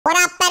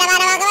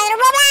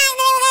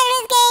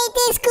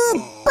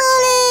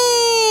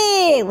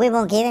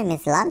won't give him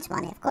his lunch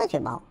money. Of course we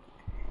won't.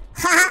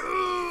 Haha!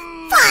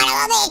 Fine, I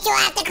will meet you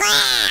after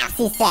class,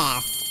 he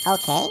says.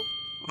 Okay.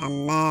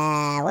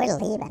 We're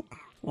leaving.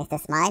 Mr.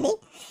 Smiley?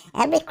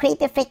 Every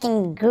creepy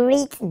freaking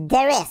greet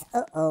there is.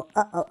 Uh-oh.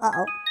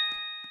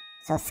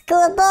 So,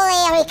 school bully,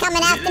 are you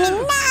coming after me? No,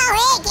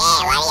 Ricky!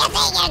 Where do you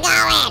think you're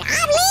going?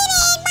 I'm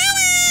leaving!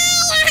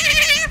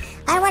 Bye-bye!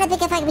 I don't want to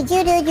pick a fight with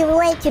you, dude. You're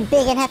way too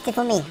big and hefty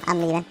for me. I'm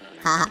leaving.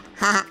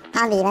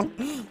 I'm leaving.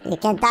 You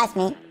can't touch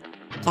me.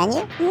 Can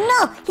you?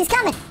 No! He's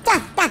coming!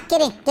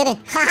 Get in! Try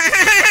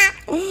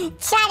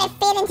to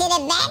fit into the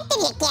vent if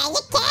you can.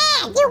 You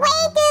can't! You're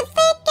way too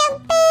thick and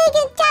big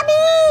and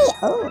chubby!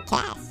 Oh,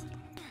 cash.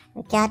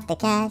 We got the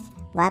cash.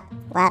 Whap.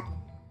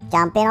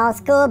 Jumping on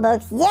school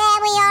books. Yeah,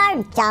 we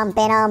are!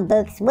 Jumping on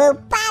books.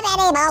 Whoop!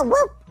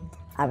 Whoop!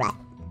 Alright.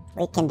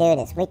 We can do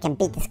this. We can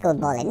beat the school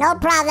bully. No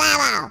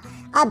problemo!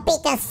 I've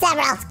beaten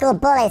several school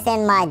bullies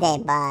in my day,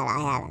 but I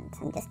haven't.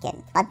 I'm just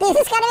kidding. But this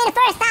is gonna be the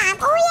first time!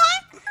 Oh, yeah!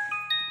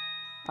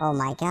 Oh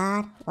my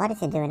god, what is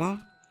he doing there?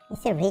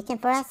 Is he reaching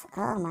for us?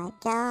 Oh my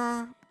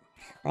god.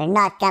 We're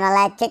not gonna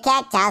let you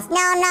catch us.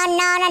 No.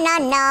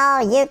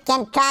 You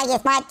can try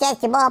as much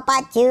as you want,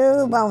 but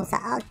you won't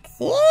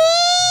succeed.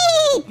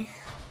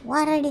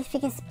 What are these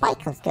freaking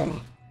spikes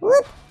doing?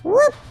 Whoop.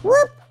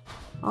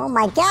 Oh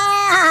my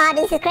god,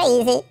 this is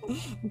crazy.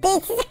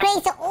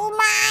 Oh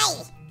my.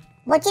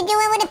 What you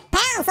doing with the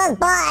pencils,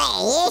 boy?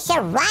 You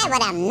should ride with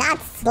them,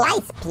 not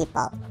slice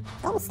people.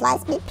 Don't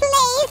slice me,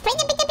 please. Please.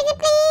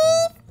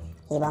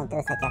 He won't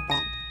do such a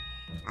thing.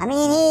 I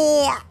mean,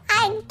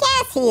 I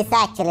guess he's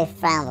actually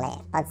friendly,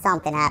 but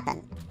something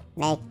happened.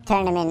 They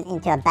turned him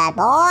into a bad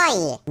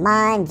boy.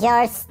 Mind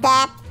your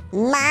step.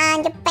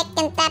 Mind your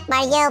freaking step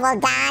or you will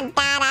die.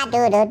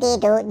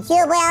 Da-da-do-do-dee-do.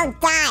 You will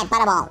die,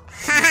 but I won't.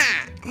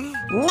 Haha.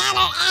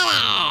 Never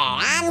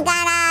ever. I'm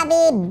gonna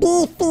be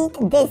Beefeat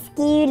the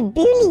school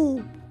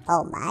bully.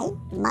 Oh my,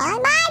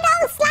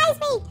 don't slice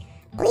me.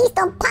 Please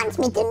don't punch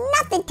me, do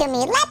nothing to me.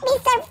 Let me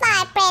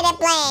survive, pretty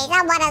please.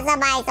 I wanna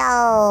survive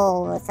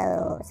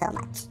so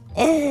much.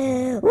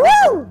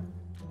 Woo!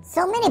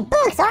 So many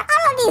books. Are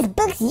all of these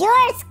books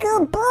your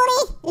school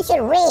bully? You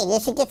should read, you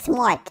should get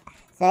smart.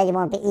 So that you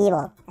won't be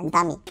evil and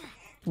dummy.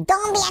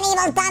 Don't be an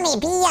evil dummy,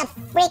 be a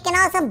freaking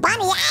awesome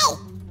bunny, hey!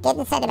 Get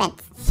in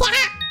sediments.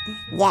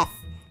 Yes.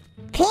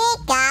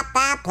 Pick up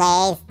the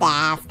place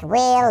desk,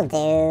 will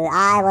do.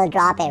 I will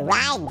drop it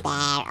right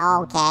there,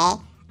 okay.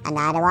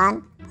 Another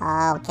one.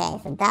 Okay,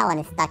 so that one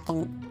is stuck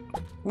in...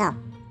 No.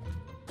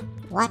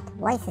 What?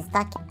 Why is it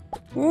stuck in...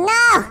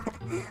 No!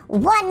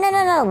 What?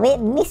 No. We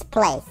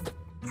misplaced.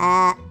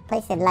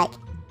 Place it like...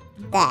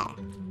 There.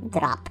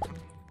 Drop.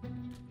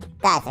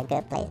 That's a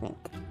good placement.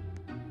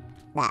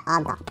 There,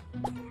 on top.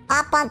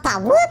 Up on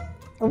top. Whoop!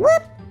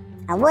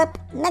 And whoop.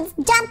 Let's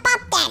jump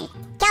up then.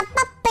 Jump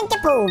up into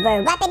pool.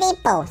 We're rapidly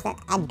post. Yet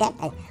again.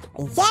 Are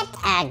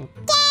you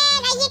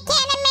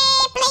kidding me?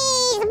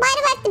 Please! Why do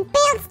I have to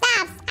build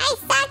stuff? I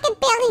suck at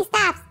building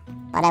stuff.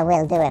 But I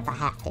will do if I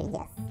have to,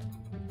 yes.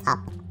 Up.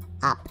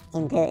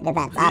 Into the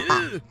vents. Up.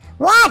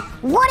 What?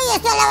 What are you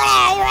still over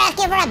there? Are you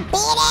asking for a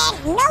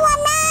beating? No,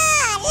 I'm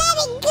not. Let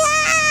me go.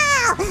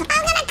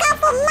 I'm gonna come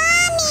for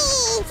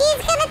mommy.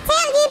 She's gonna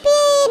tell you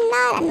being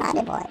not a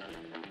naughty boy.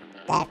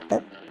 There,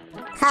 boop.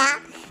 Ha!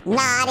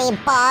 Naughty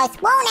boys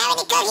won't have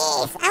any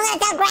cookies. I'm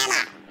gonna tell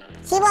grandma.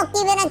 She won't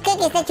give you the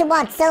cookies that you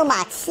want so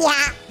much.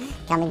 Yeah.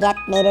 Come and get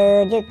me,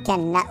 dude. You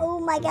cannot. Oh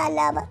my god,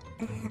 lava.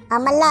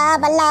 I'm a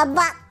lava.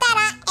 That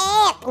I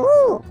am.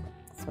 Ooh.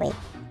 Sweet.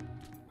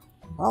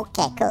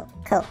 Okay,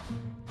 cool.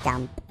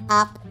 Jump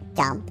up,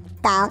 jump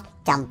down,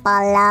 jump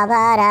all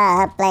over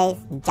the place.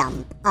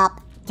 Jump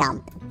up,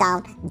 jump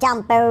down,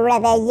 jump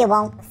wherever you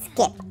want.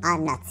 Skip.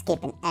 I'm not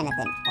skipping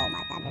anything. Oh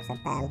my god, there's a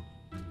bell.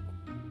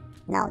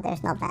 No,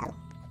 there's no bell.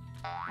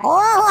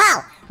 Oh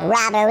wow!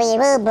 Robbery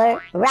wobble,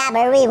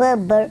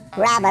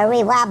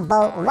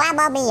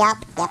 wobble me up.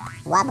 Yep,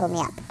 wobble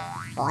me up.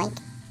 Boink.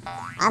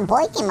 I'm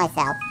boinking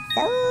myself.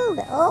 So,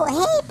 oh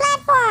hey,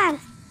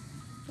 platforms!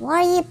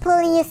 Why are you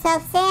pulling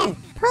yourselves in?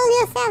 Pull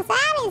yourselves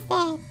out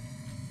instead.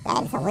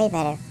 That is way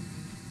better.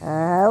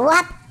 Oh,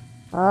 whoop!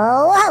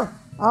 Oh, whoa!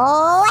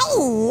 Oh,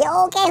 hey!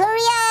 Okay,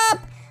 hurry up!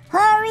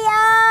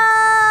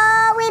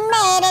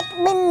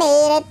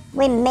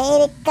 We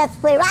made it cause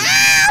we're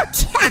out!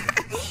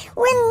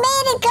 We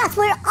made it cause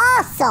we're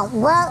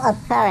awesome! Well,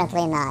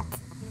 apparently not.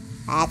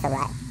 That's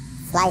alright.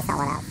 Slice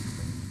someone else.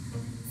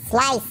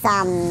 Slice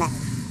some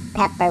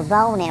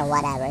pepperoni or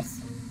whatever.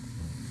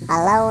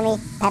 Bologna,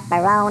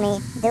 pepperoni,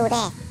 do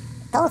that.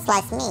 Don't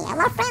slice me, I'm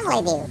a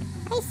friendly dude.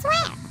 I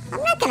swear.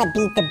 I'm not gonna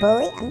beat the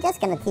bully, I'm just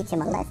gonna teach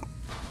him a lesson.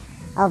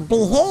 Of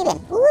behaving.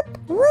 Whoop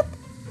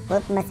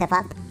myself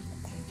up.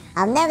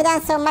 I've never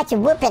done so much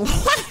whooping.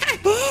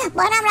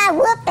 But I'm not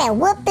whooping.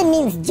 Whooping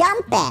means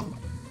jumping.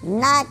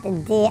 Not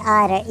the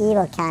other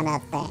evil kind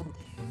of thing.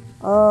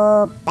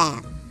 Oh,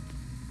 bam.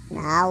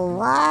 Now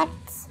what?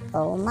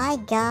 Oh my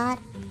god.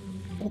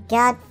 You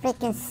got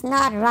freaking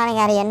snot running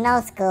out of your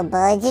nose,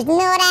 schoolboy. Did you know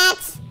that?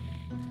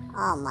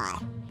 Oh my.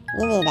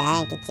 You need a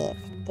handkerchief.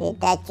 Dude,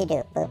 that you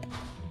do.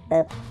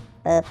 Boop.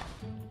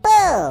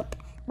 poop.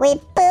 We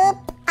poop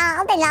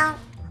all day long.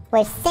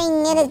 We're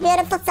singing this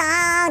beautiful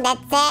song that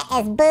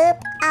says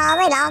boop all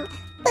day long.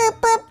 Boop,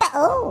 boop, boop.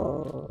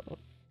 Oh.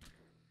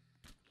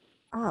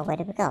 Oh, where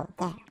did we go?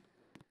 There.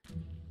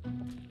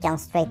 Jump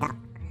straight up.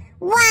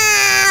 Wow!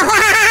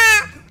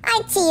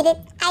 I cheated.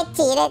 I'm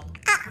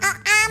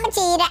a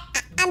cheater.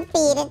 I'm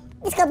beating.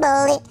 Disco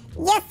bully.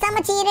 Yes, I'm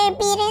a cheater,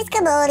 beater, disco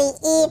bully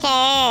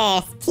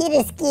eater.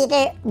 Cheater,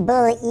 skeeter,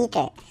 bully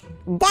eater.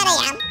 That I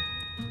am.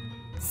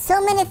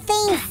 So many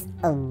things.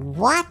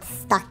 What?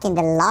 Stuck in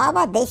the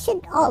lava? They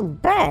should all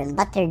burn,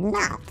 but they're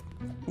not.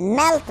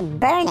 Melt,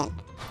 burn it.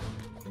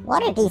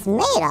 What are these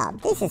made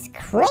of? This is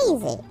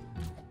crazy.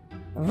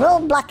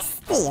 Roblox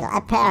steel,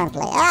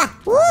 apparently.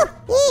 Woo!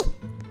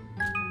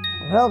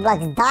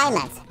 Roblox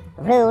diamonds.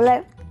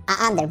 Ruler.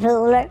 I'm the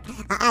ruler.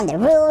 I'm the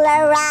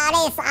ruler.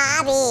 Roddy's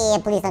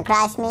hobby. Please don't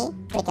crush me.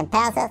 Freaking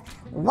pencils.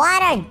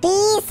 What are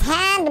these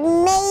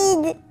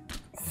handmade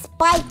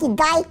spiky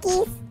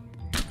dikeys?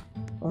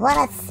 What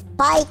a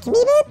spike me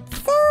bit,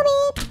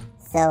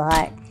 so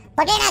hard.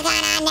 But you're not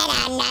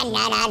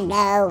gonna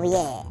no,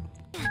 yeah.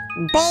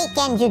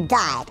 Bacon, you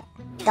died.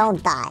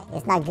 Don't die.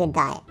 It's not good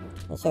diet.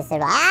 You should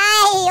survive.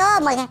 Oh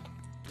my god.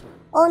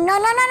 Oh no,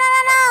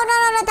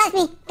 touch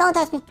me. Don't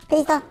touch me.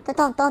 Please don't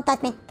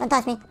touch me. Don't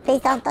touch me.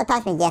 Please don't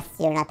touch me. Yes,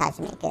 you're not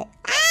touching me. Good.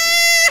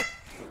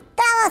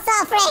 That was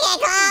so freaking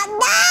cool.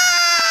 No!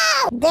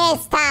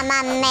 This time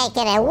I'm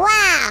making it.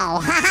 Wow.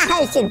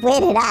 I should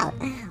wait it out.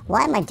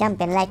 Why am I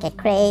jumping like a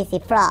crazy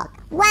frog?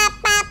 Wap,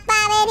 bop,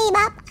 boppity,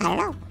 bop. I don't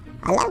know.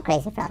 I love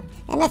crazy frog.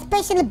 And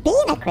especially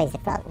being a crazy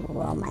frog.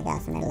 Oh my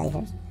gosh, so many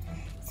lasers.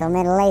 So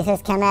many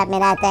lasers came at me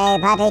that day,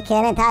 but they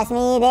couldn't touch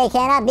me. They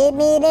cannot beat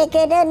me. They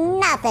could do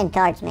nothing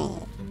towards me.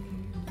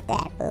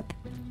 There, boop.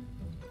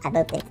 I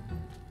booped it.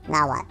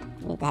 Now what?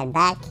 Need to head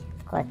back?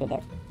 Of course we do.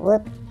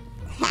 Whoop.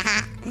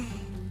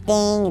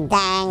 Ding,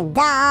 dang,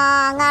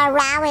 dong.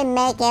 Alright, we're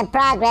making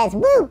progress.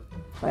 Woo!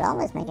 We're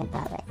always making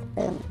progress.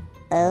 Boom,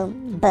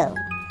 boom, boom.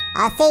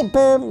 I say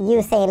boom,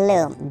 you say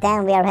loom.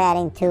 Then we are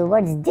heading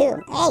towards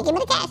doom. Hey, give me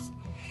the cash.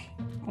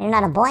 You're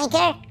not a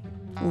boinker?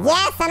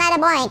 Yes,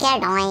 another boinker.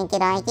 Doinky,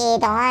 doinky,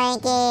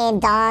 doinky,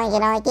 doinky,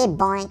 doinky,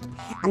 boink.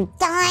 I'm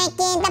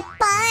doinking the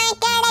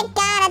boinker that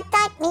gotta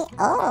touch me.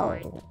 Oh,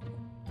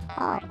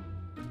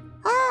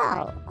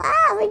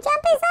 we're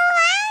jumping so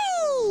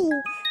high.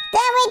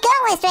 There we go,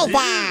 we're straight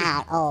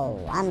down. Oh,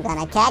 I'm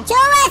gonna catch you.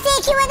 I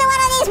think you into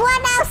one of these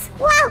one-outs.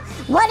 Wow,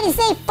 what did you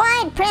say?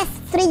 Fine, press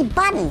 3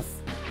 buttons.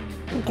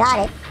 Got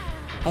it.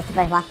 It's the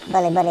first one.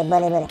 Bully, bully,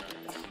 bully, bully.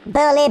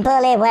 Bully,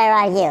 bully, where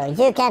are you?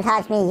 You can't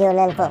touch me, you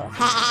little fool.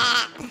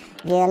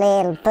 You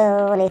little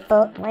bully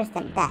fool. Where's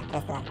that?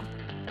 That's that.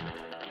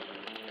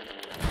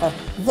 Oh,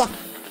 yes.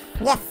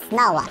 Yes,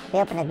 now what? We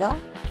open the door?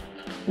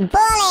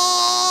 Bully,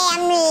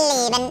 I'm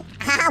leaving.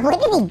 Where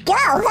did he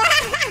go?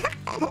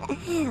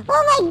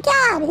 Oh my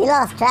god, he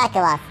lost track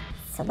of us.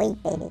 Sweet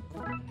baby.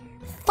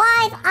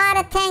 5 out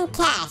of 10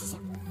 cash.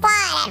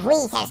 5 at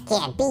recess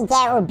kid. Be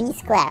there or be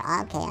square.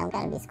 Okay, I'm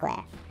gonna be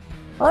square.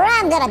 Or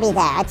I'm gonna be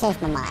there. I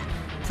changed my mind.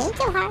 Change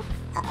your heart.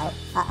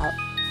 Uh-oh.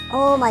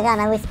 Oh my god,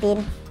 now we're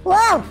speeding.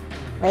 Whoa!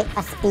 Wait,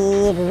 a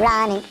speed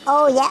running.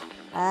 Oh yeah.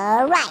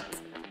 Alright.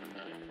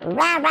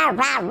 Right.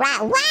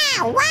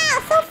 Wow,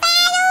 so fast.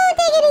 Oh,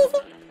 take it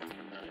easy.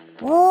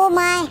 Oh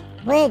my,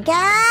 we're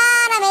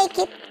gonna make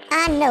it.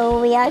 I know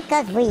we are,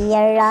 cause we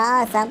are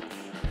awesome.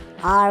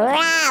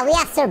 Alright, we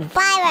are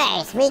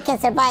survivors. We can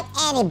survive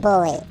any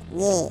bully.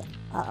 Yeah.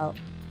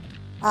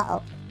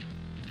 Uh-oh.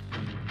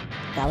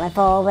 Going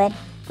forward.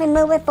 We're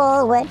moving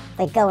forward.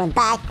 We're going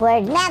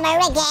backward. Never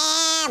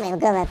again. We're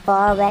going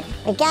forward.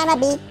 We're gonna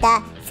beat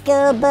the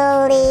school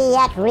bully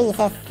at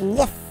recess.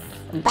 Yes.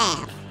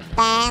 Bam.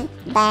 Bam.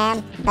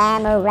 Bam.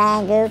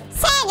 Bam-orangu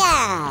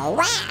tango.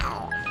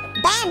 Wow.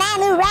 Bam.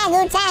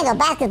 Bam-orangu tango.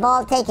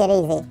 Basketball. Take it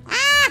easy.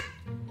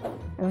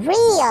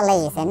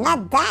 Real easy.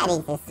 Not that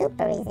easy.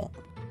 Super easy.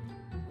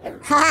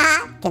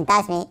 Haha. Can't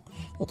touch me.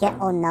 You can't.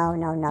 Oh no.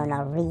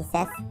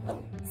 Recess.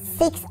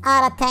 6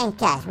 out of 10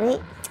 cash.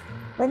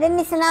 We've been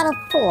missing out on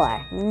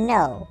 4.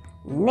 No.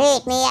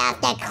 Meet me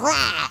after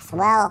class.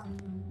 Well,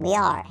 we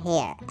are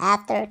here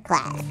after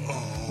class.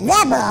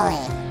 The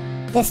bully.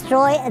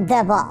 Destroy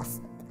the boss.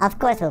 Of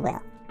course we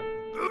will.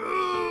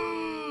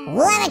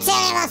 Let me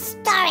tell you a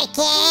story,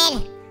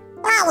 kid.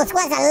 I was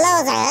once a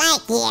loser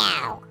like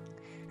you.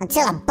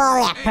 Until a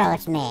bully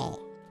approached me.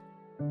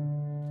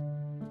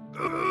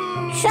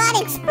 Try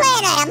to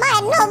explain to him I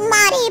had no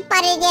money,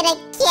 but he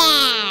didn't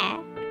care.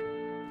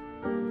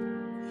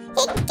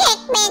 He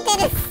kicked me into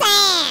the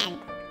sand.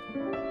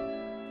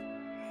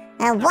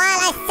 And while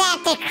I sat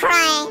there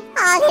crying,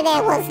 all he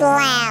did was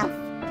laugh.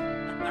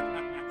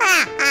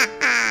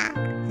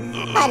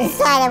 I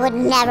decided I would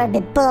never be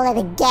bullied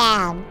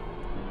again.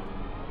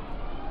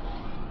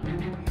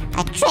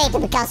 I trained to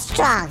become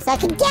strong so I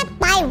could get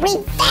my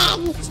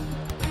revenge.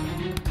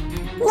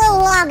 No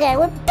longer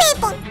would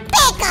people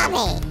pick on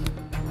me.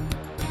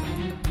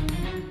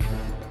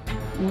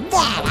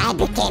 Then I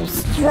became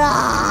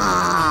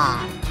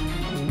strong.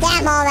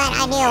 That moment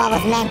I knew I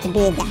was meant to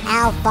be the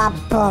alpha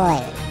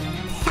bully.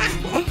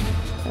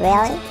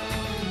 Really?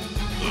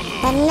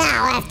 And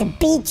now I have to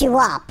beat you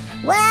up.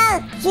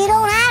 Well, you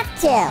don't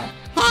have to.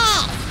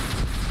 Hey!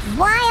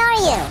 Why are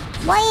you?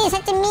 Why are you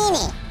such a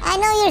meanie? I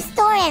know your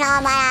story and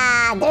all,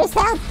 but there's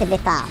help to be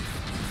found.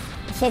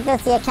 You should go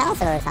see a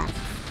counselor or something.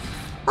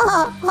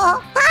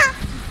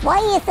 Why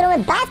are you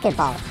throwing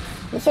basketball?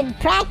 You should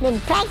practice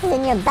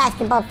in your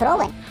basketball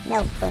throwing.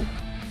 No, dude.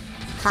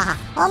 Haha.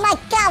 Oh my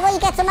god, why you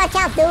get so much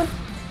out, dude?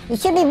 You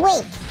should be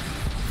weak.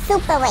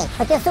 Super weak,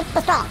 but you're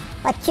super strong.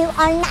 But you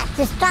are not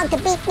too strong to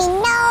beat me.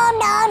 No.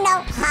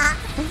 Ha!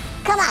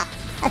 Come on.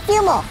 A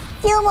few more,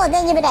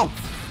 then you'll be dead.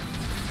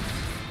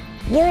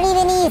 You're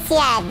even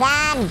easier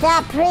than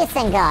the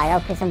prison guard. Oh,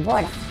 prison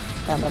warden.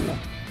 Boom.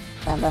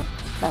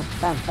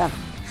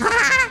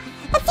 Ha!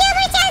 A few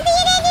more shots to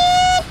you,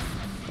 dude!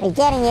 We're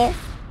getting you.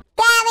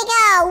 There we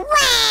go!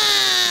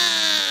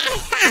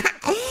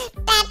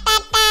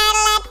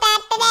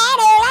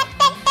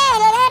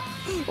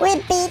 We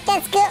beat the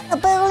school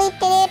bully.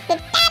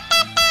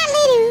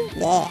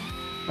 Yeah,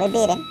 we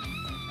beat him.